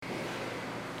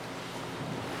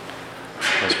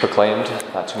was proclaimed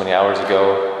not too many hours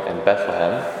ago in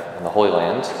Bethlehem, in the Holy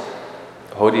Land,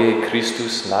 Hodie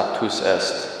Christus natus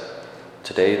est.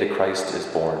 Today the Christ is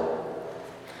born.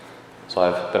 So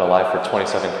I've been alive for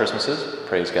 27 Christmases,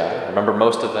 praise God. I remember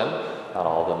most of them, not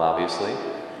all of them obviously.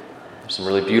 There's some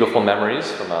really beautiful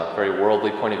memories from a very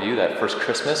worldly point of view. That first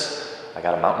Christmas, I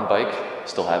got a mountain bike,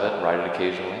 still have it, ride it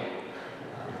occasionally.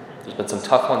 There's been some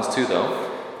tough ones too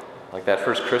though, like that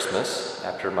first Christmas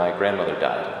after my grandmother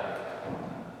died.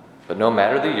 But no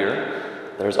matter the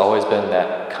year, there's always been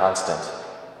that constant,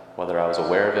 whether I was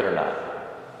aware of it or not.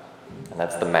 And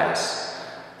that's the Mass,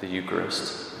 the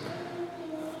Eucharist.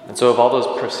 And so of all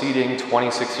those preceding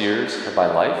 26 years of my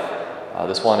life,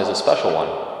 this one is a special one,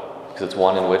 because it's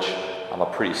one in which I'm a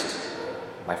priest.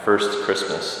 My first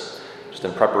Christmas, just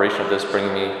in preparation of this,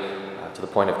 bringing me to the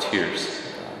point of tears.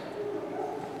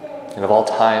 And of all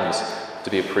times to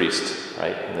be a priest,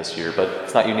 right, in this year, but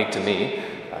it's not unique to me,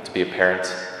 to be a parent,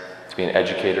 to be an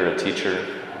educator, a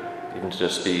teacher, even to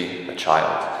just be a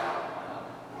child.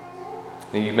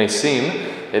 And it may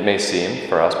seem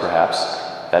for us perhaps,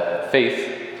 that faith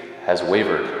has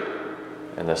wavered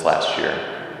in this last year,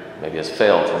 maybe has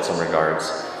failed in some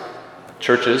regards.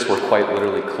 Churches were quite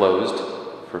literally closed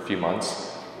for a few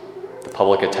months. The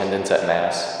public attendance at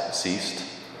Mass ceased.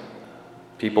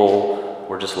 People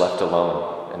were just left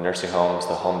alone in nursing homes,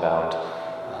 the homebound,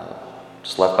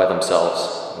 just left by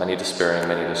themselves, many despairing,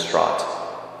 many distraught.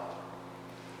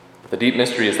 But the deep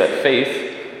mystery is that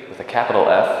faith, with a capital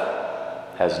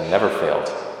F, has never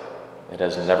failed. It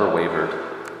has never wavered.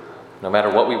 No matter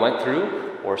what we went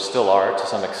through, or still are to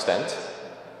some extent,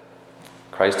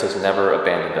 Christ has never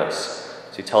abandoned us.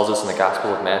 As he tells us in the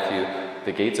Gospel of Matthew,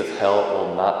 the gates of hell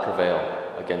will not prevail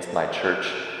against my church,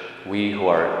 we who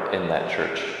are in that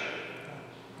church.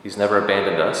 He's never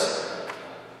abandoned us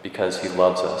because he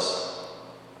loves us.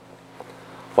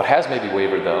 What has maybe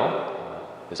wavered, though,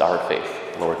 is our faith,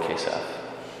 lowercase f.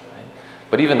 Right?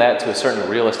 But even that, to a certain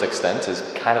realist extent, is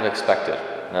kind of expected,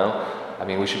 no? I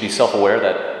mean, we should be self-aware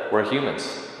that we're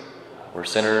humans. We're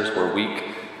sinners, we're weak.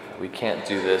 We can't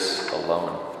do this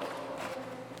alone.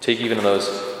 Take even those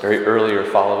very earlier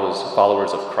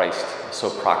followers of Christ, so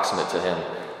proximate to him.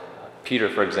 Peter,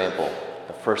 for example,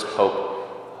 the first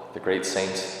pope, the great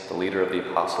saint, the leader of the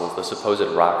apostles, the supposed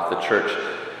rock of the church.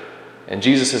 In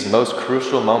Jesus' most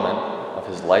crucial moment of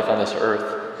his life on this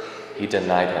earth, he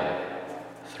denied him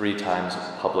 3 times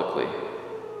publicly.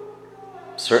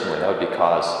 Certainly that would be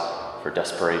cause for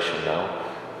desperation, no?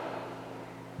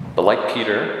 But like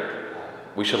Peter,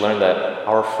 we should learn that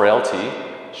our frailty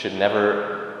should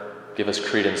never give us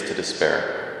credence to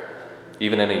despair,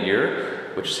 even in a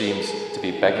year which seems to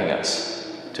be begging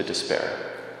us to despair.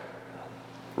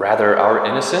 Rather, our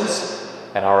innocence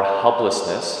and our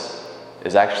helplessness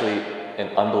is actually an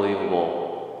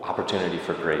unbelievable opportunity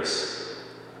for grace.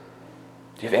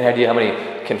 Do you have any idea how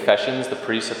many confessions the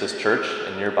priests at this church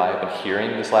and nearby have been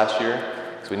hearing this last year?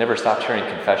 Because we never stopped hearing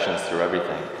confessions through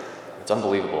everything. It's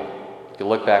unbelievable. If you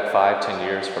look back 5-10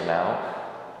 years from now,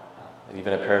 and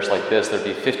even a parish like this, there'd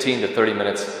be 15 to 30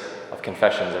 minutes of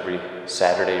confessions every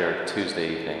Saturday or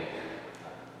Tuesday evening.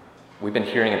 We've been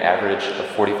hearing an average of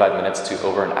 45 minutes to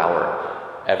over an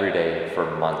hour every day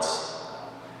for months.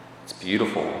 It's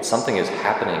beautiful. Something is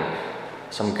happening.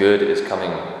 Some good is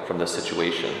coming from this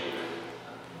situation.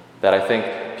 That I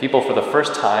think people for the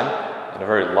first time in a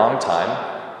very long time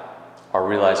are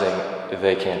realizing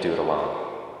they can't do it alone.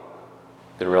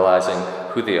 They're realizing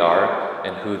who they are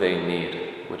and who they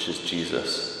need, which is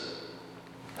Jesus.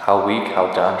 How weak,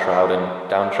 how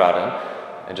downtrodden,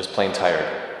 and just plain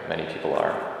tired many people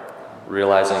are.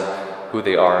 Realizing who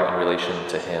they are in relation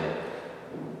to him,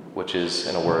 which is,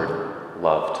 in a word,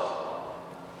 loved.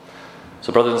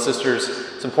 So brothers and sisters,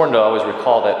 it's important to always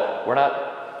recall that we're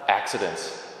not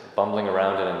accidents bumbling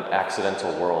around in an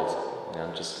accidental world,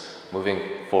 just moving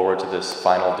forward to this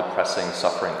final depressing,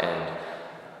 suffering end.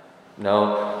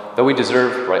 No, though we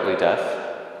deserve rightly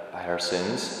death by our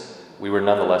sins, we were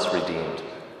nonetheless redeemed.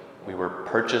 We were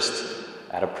purchased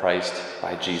at a price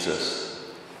by Jesus.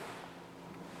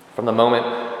 From the moment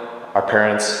our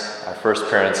first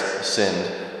parents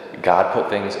sinned, God put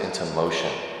things into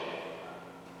motion.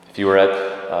 If you were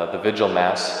at the Vigil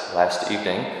Mass last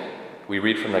evening, we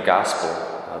read from the Gospel,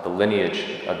 the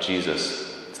lineage of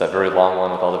Jesus. It's that very long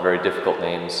one with all the very difficult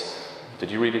names.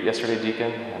 Did you read it yesterday,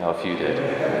 Deacon? I know a few did.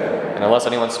 And unless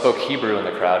anyone spoke Hebrew in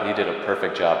the crowd, he did a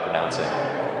perfect job pronouncing.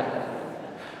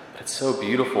 But it's so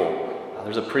beautiful.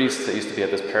 There's a priest that used to be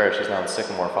at this parish, he's now in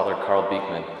Sycamore, Father Carl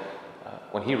Beekman.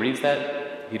 When he reads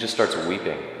that, he just starts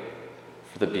weeping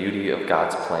for the beauty of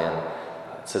God's plan.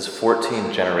 It says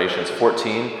 14 generations.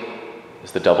 14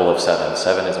 is the double of 7.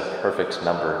 7 is a perfect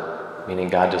number, meaning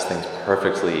God does things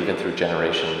perfectly, even through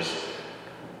generations.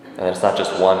 And it's not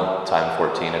just 1 times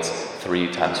 14, it's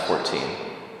 3 times 14.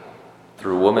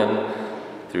 Through woman,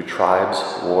 through tribes,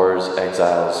 wars,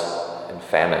 exiles, and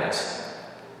famines.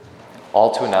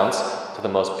 All to announce to the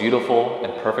most beautiful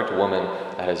and perfect woman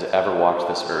that has ever walked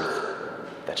this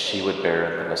earth, that she would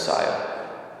bear the Messiah.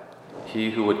 He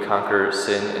who would conquer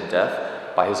sin and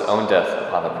death by his own death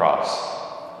upon the cross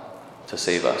to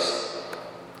save us.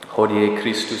 Hodie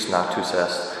Christus natus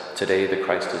est, today the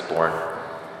Christ is born.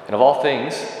 And of all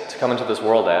things, to come into this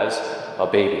world as a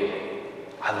baby.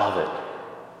 I love it.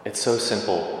 It's so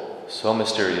simple, so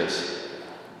mysterious.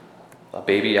 A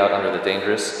baby out under the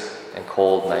dangerous and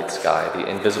cold night sky, the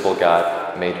invisible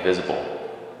God made visible.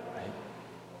 Right?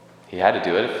 He had to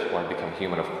do it if he wanted to become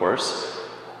human, of course.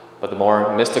 But the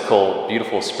more mystical,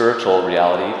 beautiful, spiritual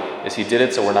reality is he did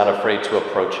it so we're not afraid to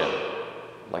approach him,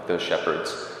 like those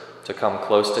shepherds, to come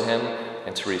close to him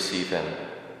and to receive him.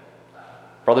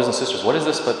 Brothers and sisters, what is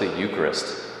this but the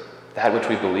Eucharist? That which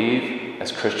we believe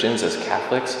as Christians, as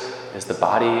Catholics, is the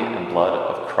body and blood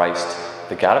of Christ,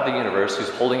 the God of the universe who's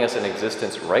holding us in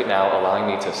existence right now, allowing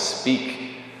me to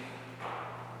speak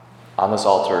on this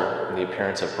altar in the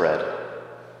appearance of bread,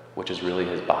 which is really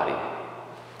his body.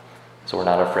 So we're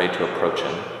not afraid to approach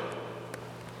him.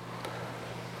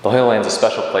 The Holy Land's a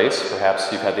special place.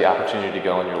 Perhaps you've had the opportunity to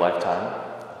go in your lifetime.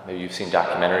 Maybe you've seen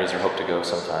documentaries or hope to go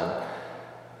sometime.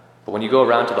 But when you go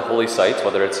around to the holy sites,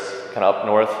 whether it's kind of up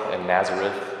north in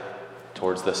Nazareth,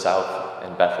 towards the south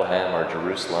in Bethlehem or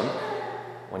Jerusalem,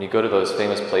 when you go to those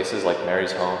famous places like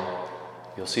Mary's home,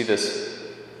 you'll see this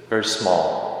very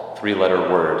small 3-letter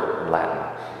word in Latin,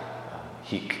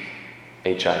 hic,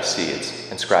 H-I-C.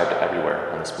 It's inscribed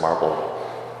everywhere on this marble.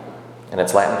 And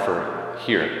it's Latin for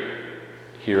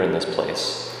here in this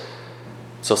place.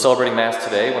 So celebrating Mass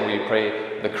today, when we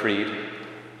pray the Creed,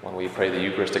 when we pray the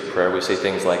Eucharistic prayer, we say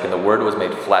things like, "And the Word was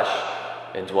made flesh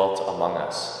and dwelt among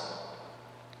us."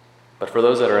 But for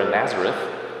those that are in Nazareth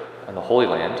and the Holy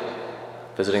Land,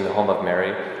 visiting the home of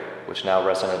Mary, which now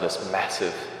rests under this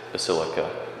massive basilica,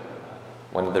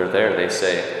 when they're there, they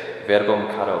say, "Verbum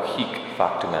caro hic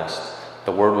factum est."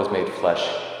 The Word was made flesh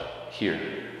here.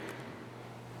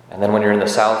 And then when you're in the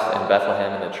south in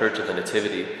Bethlehem, in the Church of the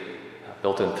Nativity,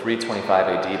 built in 325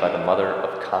 AD by the mother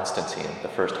of Constantine, the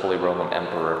first Holy Roman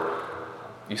Emperor,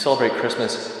 you celebrate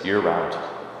Christmas year-round.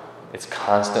 It's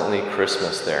constantly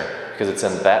Christmas there, because it's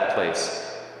in that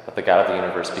place that the God of the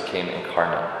universe became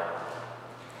incarnate.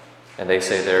 And they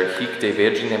say there, "Hic de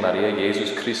Virgine Maria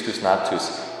Jesus Christus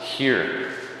natus."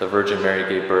 Here, the Virgin Mary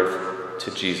gave birth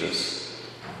to Jesus.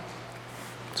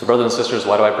 So brothers and sisters,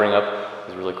 why do I bring up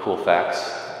these really cool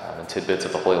facts and tidbits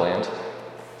of the Holy Land?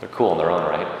 They're cool in their own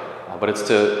right. But it's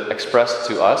to express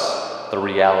to us the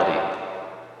reality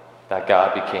that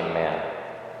God became man.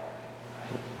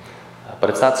 But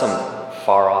it's not some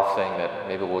far-off thing that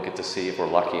maybe we'll get to see if we're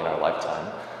lucky in our lifetime.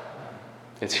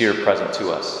 It's here present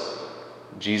to us.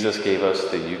 Jesus gave us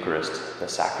the Eucharist, the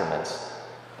sacraments.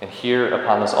 And here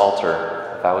upon this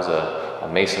altar, if I was a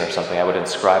mason or something, I would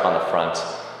inscribe on the front,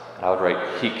 and I would write,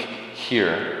 "Hic,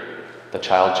 here, the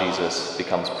child Jesus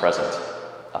becomes present."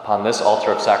 Upon this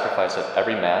altar of sacrifice at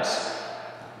every Mass,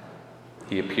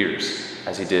 he appears,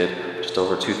 as he did just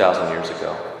over 2,000 years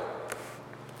ago.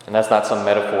 And that's not some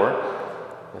metaphor.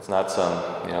 It's not some,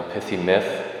 pithy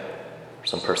myth, or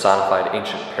some personified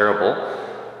ancient parable.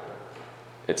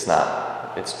 It's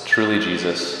not. It's truly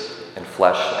Jesus in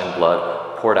flesh and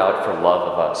blood poured out for love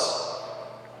of us.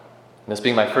 And this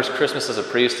being my first Christmas as a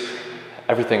priest,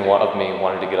 everything of me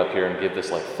wanted to get up here and give this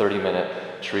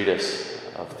 30-minute treatise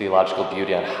of theological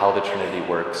beauty on how the Trinity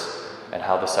works and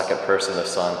how the second person, the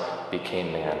Son,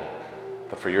 became man.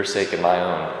 But for your sake and my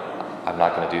own, I'm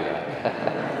not going to do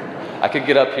that. I could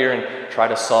get up here and try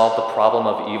to solve the problem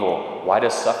of evil. Why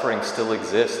does suffering still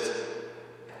exist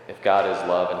if God is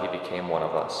love and he became one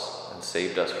of us and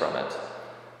saved us from it?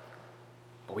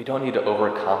 But we don't need to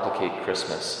overcomplicate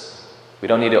Christmas. We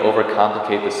don't need to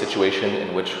overcomplicate the situation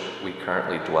in which we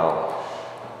currently dwell.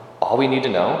 All we need to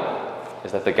know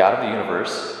is that the God of the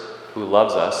universe, who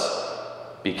loves us,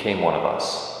 became one of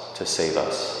us to save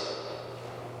us.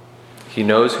 He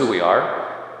knows who we are,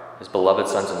 his beloved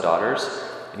sons and daughters,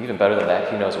 and even better than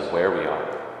that, he knows where we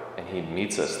are, and he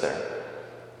meets us there.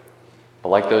 But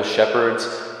like those shepherds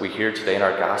we hear today in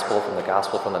our gospel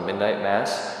from the Midnight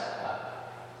Mass,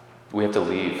 we have to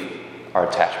leave our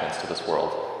attachments to this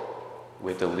world.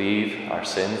 We have to leave our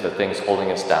sins, the things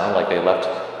holding us down like they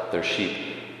left their sheep,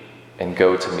 and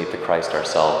go to meet the Christ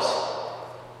ourselves.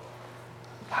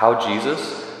 How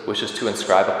Jesus wishes to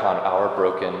inscribe upon our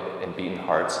broken and beaten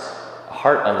hearts a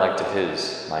heart unlike to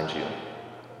his, mind you.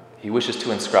 He wishes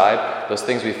to inscribe those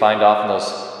things we find often,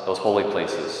 those holy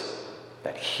places,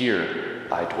 that here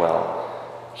I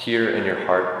dwell. Here in your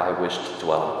heart I wish to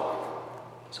dwell.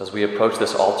 So as we approach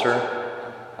this altar,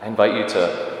 I invite you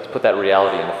to put that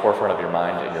reality in the forefront of your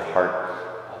mind and your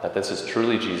heart, that this is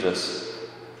truly Jesus.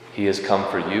 He has come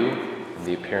for you in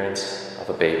the appearance of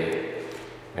a baby.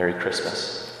 Merry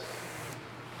Christmas.